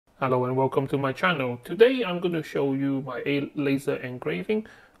Hello and welcome to my channel. Today I'm going to show you my laser engraving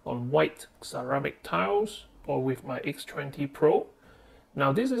on white ceramic tiles or with my X20 Pro.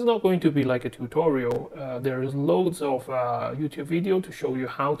 Now this is not going to be like a tutorial. There is loads of YouTube video to show you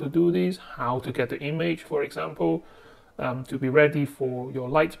how to do this, how to get the image, for example, to be ready for your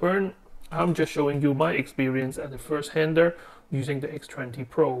light burn. I'm just showing you my experience as a first-hander using the X20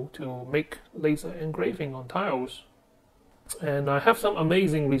 Pro to make laser engraving on tiles. And I have some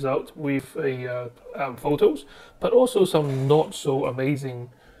amazing results with photos, but also some not so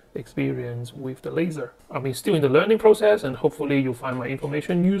amazing experience with the laser. I mean, still in the learning process, and hopefully you'll find my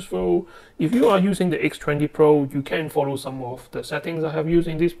information useful. If you are using the X20 Pro, you can follow some of the settings I have used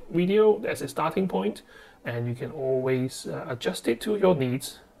in this video as a starting point, and you can always adjust it to your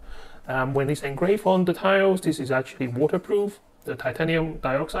needs. When it's engraved on the tiles, this is actually waterproof. The titanium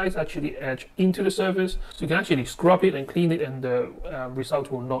dioxide is actually etched into the surface, so you can actually scrub it and clean it, and the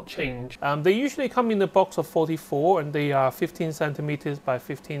result will not change. They usually come in a box of 44, and they are 15 centimeters by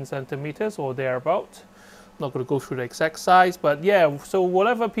 15 centimeters or thereabout. Not going to go through the exact size, but yeah, so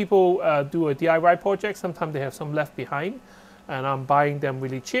whatever people do a DIY project, sometimes they have some left behind, and I'm buying them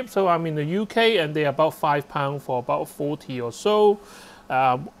really cheap. So I'm in the UK, and they're about £5 for about 40 or so.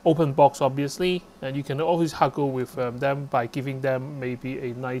 Open box obviously, and you can always haggle with them by giving them maybe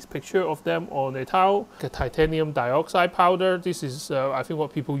a nice picture of them on a towel. The titanium dioxide powder, this is I think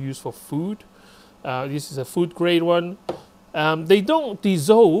what people use for food. This is a food grade one. They don't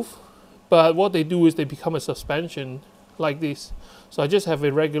dissolve, but what they do is they become a suspension like this. So I just have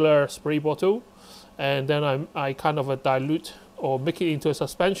a regular spray bottle, and then I kind of dilute or make it into a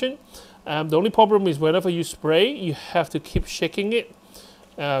suspension. The only problem is whenever you spray, you have to keep shaking it.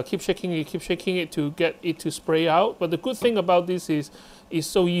 Keep shaking it to get it to spray out. But the good thing about this is it's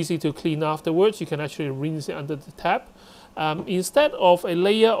so easy to clean afterwards. You can actually rinse it under the tap. Instead of a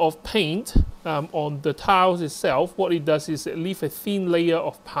layer of paint on the tiles itself, what it does is it leaves a thin layer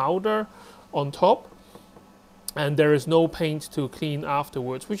of powder on top, and there is no paint to clean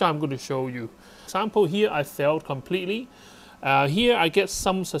afterwards, which I'm going to show you. Example here, I failed completely. Here I get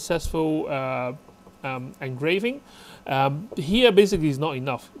some successful engraving. Here basically is not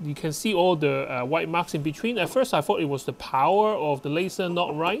enough. You can see all the white marks in between. At first I thought it was the power of the laser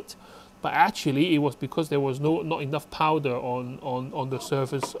not right, but actually it was because there was not enough powder on the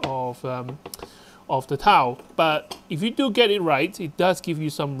surface of the towel. But if you do get it right, it does give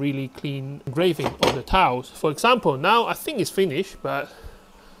you some really clean engraving on the tiles. For example, now I think it's finished, but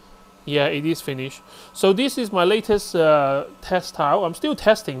yeah, it is finished. So this is my latest test tile. I'm still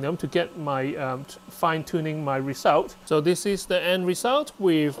testing them to get my fine-tuning my result. So this is the end result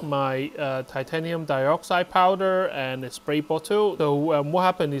with my titanium dioxide powder and a spray bottle. So what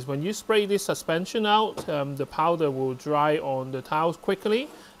happened is when you spray this suspension out, the powder will dry on the tiles quickly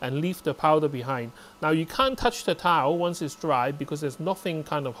and leave the powder behind. Now you can't touch the tile once it's dry because there's nothing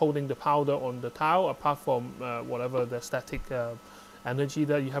kind of holding the powder on the tile apart from whatever the static energy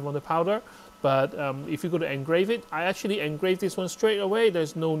that you have on the powder. But if you're going to engrave it, I actually engrave this one straight away.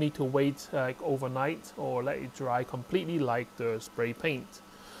 There's no need to wait like overnight or let it dry completely like the spray paint.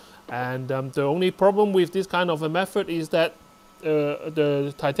 And the only problem with this kind of a method is that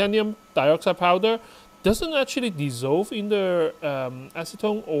the titanium dioxide powder doesn't actually dissolve in the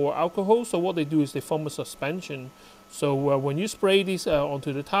acetone or alcohol. So what they do is they form a suspension. So when you spray this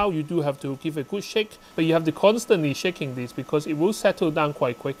onto the towel, you do have to give a good shake, but you have to constantly shaking this because it will settle down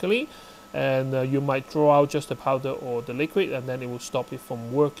quite quickly, and you might draw out just the powder or the liquid, and then it will stop it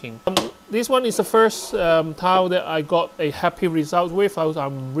from working. This one is the first towel that I got a happy result with.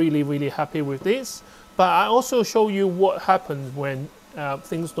 I'm really happy with this, but I also show you what happens when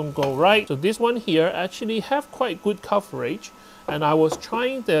things don't go right. So this one here actually have quite good coverage, and I was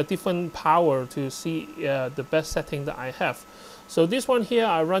trying the different power to see the best setting that I have. So this one here,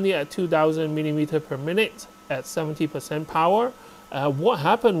 I run it at 2000 millimeter per minute at 70% power. What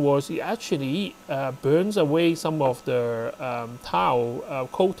happened was it actually burns away some of the towel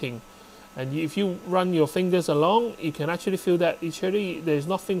coating. And if you run your fingers along, you can actually feel that there's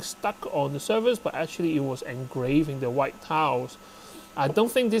nothing stuck on the surface, but actually it was engraving the white tiles. I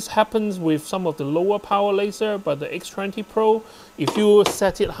don't think this happens with some of the lower power laser, but the X20 Pro, if you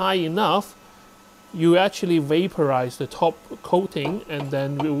set it high enough, you actually vaporize the top coating, and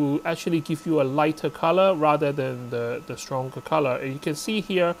then it will actually give you a lighter color rather than the stronger color. And you can see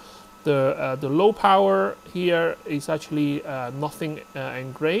here the low power here is actually nothing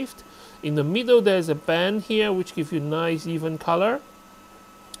engraved. In the middle there's a band here which gives you nice even color,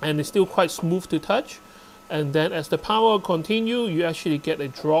 and it's still quite smooth to touch. And then as the power continue, you actually get a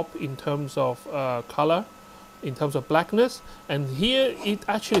drop in terms of color. in terms of blackness, and here it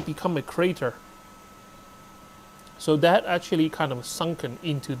actually become a crater. So that actually kind of sunken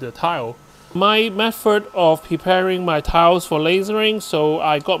into the tile. My method of preparing my tiles for lasering, so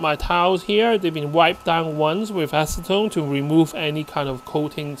I got my tiles here, they've been wiped down once with acetone to remove any kind of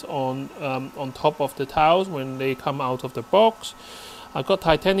coatings on top of the tiles when they come out of the box. I got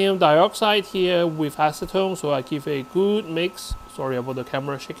titanium dioxide here with acetone, so I give a good mix. Sorry about the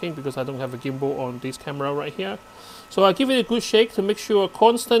camera shaking because I don't have a gimbal on this camera right here. So I give it a good shake to make sure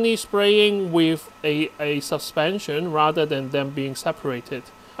constantly spraying with a suspension rather than them being separated.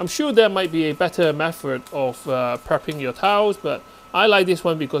 I'm sure there might be a better method of prepping your tiles, but I like this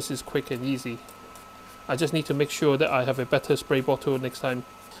one because it's quick and easy. I just need to make sure that I have a better spray bottle next time.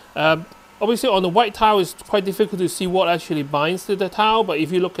 Obviously on the white tile it's quite difficult to see what actually binds to the tile, but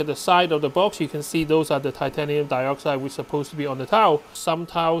if you look at the side of the box you can see those are the titanium dioxide which is supposed to be on the tile. Some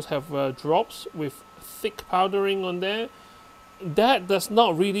tiles have drops with thick powdering on there. That does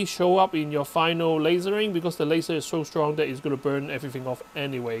not really show up in your final lasering because the laser is so strong that it's going to burn everything off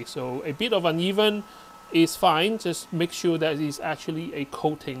anyway. So a bit of uneven is fine, just make sure that it's actually a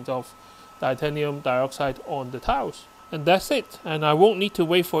coating of titanium dioxide on the tiles. And that's it, and I won't need to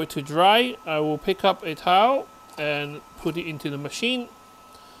wait for it to dry. I will pick up a towel and put it into the machine,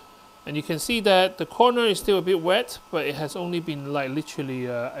 and you can see that the corner is still a bit wet, but it has only been like literally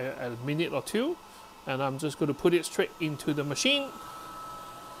a minute or two. And I'm just going to put it straight into the machine.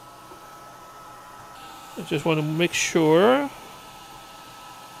 I just want to make sure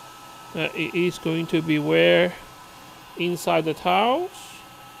that it is going to be where inside the tiles.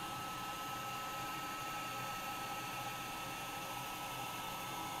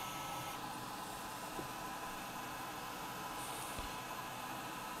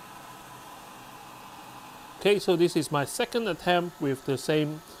 Okay, so this is my second attempt with the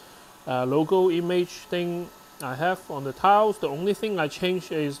same logo image thing I have on the tiles. The only thing I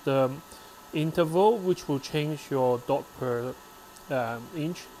changed is the interval, which will change your dot per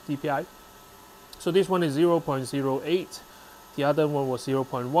inch DPI. So this one is 0.08, the other one was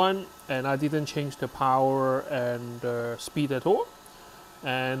 0.1, and I didn't change the power and speed at all.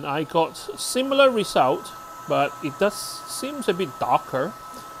 And I got similar result, but it does seems a bit darker.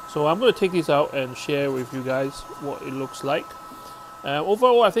 So I'm going to take this out and share with you guys what it looks like.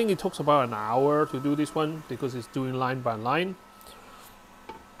 Overall, I think it takes about an hour to do this one because it's doing line by line.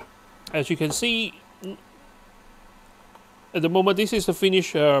 As you can see, at the moment, this is the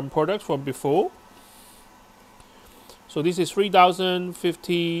finished product from before. So this is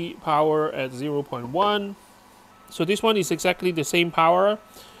 3050 power at 0.1. So this one is exactly the same power,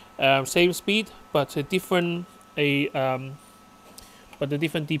 same speed, but a different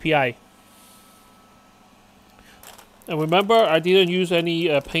DPI. And remember, I didn't use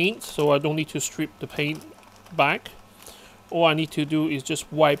any paint, so I don't need to strip the paint back. All I need to do is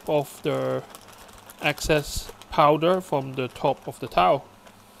just wipe off the excess powder from the top of the towel.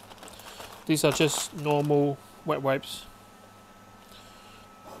 These are just normal wet wipes.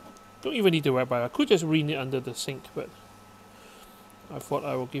 Don't even need the wet wipe. I could just rinse it under the sink, but I thought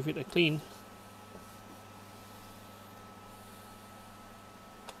I will give it a clean.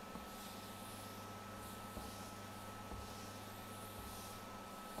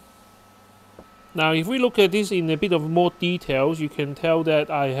 Now if we look at this in a bit of more details, you can tell that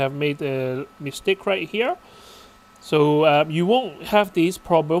I have made a mistake right here. So you won't have this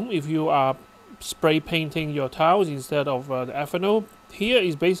problem if you are spray painting your tiles instead of the ethanol. Here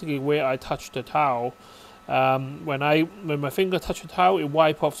is basically where I touch the towel. When my finger touch the towel, it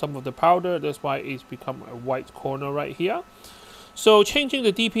wipe off some of the powder. That's why it's become a white corner right here. So changing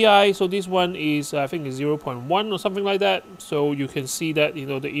the DPI, so this one is I think is 0.1 or something like that. So you can see that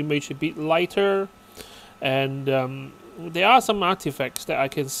the image a bit lighter, and there are some artifacts that I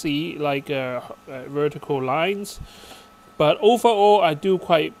can see like vertical lines. But overall, I do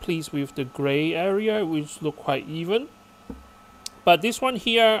quite pleased with the gray area, which look quite even. But this one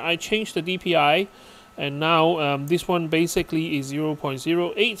here, I changed the DPI. And now this one basically is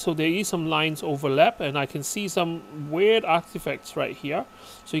 0.08, so there is some lines overlap, and I can see some weird artifacts right here.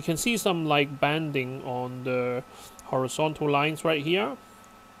 So you can see some like banding on the horizontal lines right here.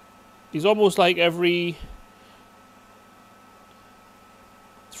 It's almost like every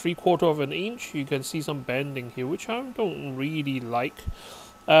 3/4 of an inch you can see some banding here, which I don't really like.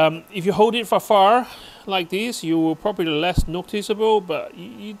 If you hold it for far like this, you will probably less noticeable, but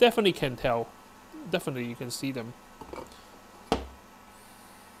you definitely can tell. Definitely you can see them.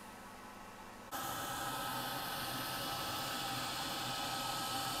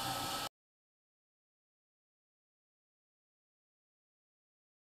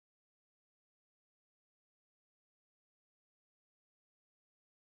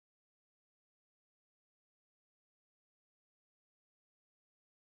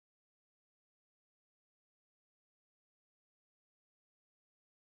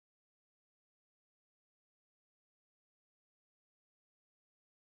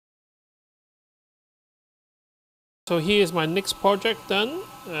 So here's my next project done.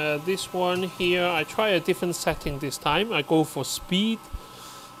 This one here, I try a different setting this time. I go for speed.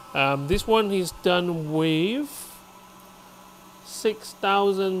 This one is done with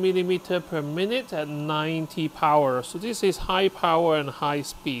 6,000 millimeter per minute at 90 power. So this is high power and high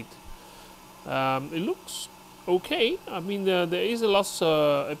speed. It looks okay. I mean, there is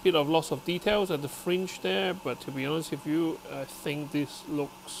a bit of loss of details at the fringe there, but to be honest with you, I think this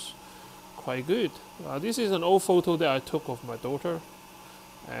looks quite good. This is an old photo that I took of my daughter,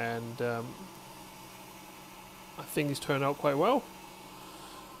 and I think it's turned out quite well.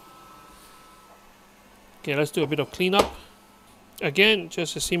 Okay, let's do a bit of cleanup. Again,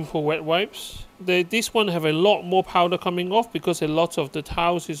 just a simple wet wipes. This one have a lot more powder coming off because a lot of the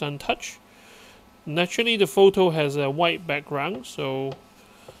tiles is untouched. Naturally, the photo has a white background, so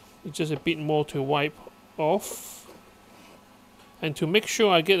it's just a bit more to wipe off. And to make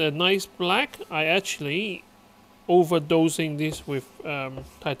sure I get a nice black, I actually overdosing this with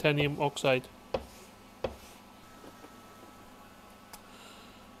titanium oxide.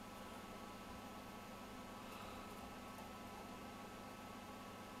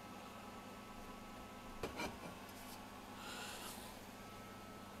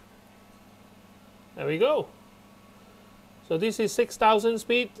 There we go. So this is 6,000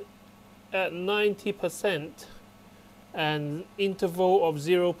 speed at 90% and interval of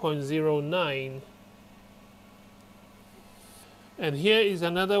 0.09. And here is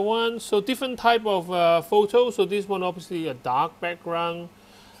another one. So different type of photo. So this one obviously a dark background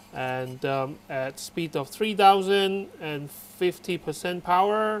and at speed of 3,000 and 50%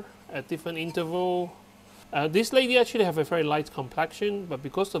 power at different interval. This lady actually have a very light complexion, but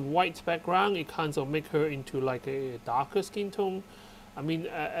because of white background, it kind of make her into like a darker skin tone. I mean,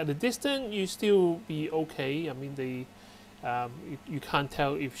 at a distance, you still be okay. I mean, you can't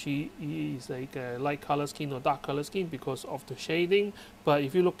tell if she is like a light color skin or dark color skin because of the shading. But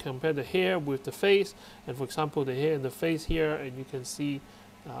if you compare the hair with the face, and for example, the hair and the face here, and you can see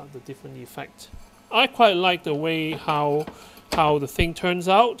the different effect. I quite like the way how the thing turns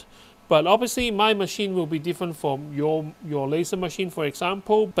out. But obviously my machine will be different from your laser machine, for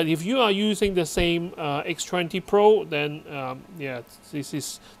example. But if you are using the same X20 Pro, then yeah, this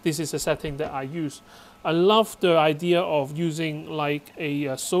is a setting that I use. I love the idea of using like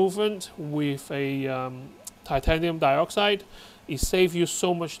a solvent with a titanium dioxide. It saves you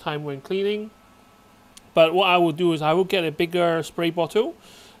so much time when cleaning. But what I will do is I will get a bigger spray bottle.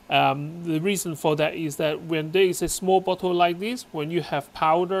 The reason for that is that when there is a small bottle like this, when you have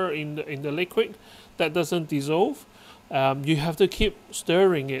powder in the liquid that doesn't dissolve, you have to keep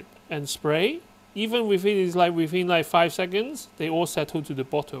stirring it and spray. Even within 5 seconds, they all settle to the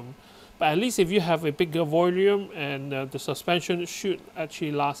bottom. But at least if you have a bigger volume and the suspension should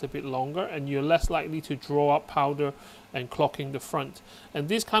actually last a bit longer, and you're less likely to draw up powder and clogging the front. And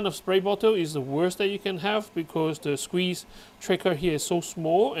this kind of spray bottle is the worst that you can have because the squeeze trigger here is so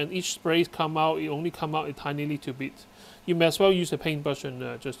small, and each spray only come out a tiny little bit. You may as well use a paintbrush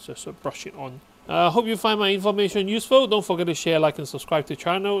and just brush it on. Hope you find my information useful. Don't forget to share, like and subscribe to the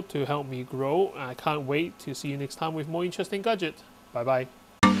channel to help me grow. I can't wait to see you next time with more interesting gadgets. Bye bye.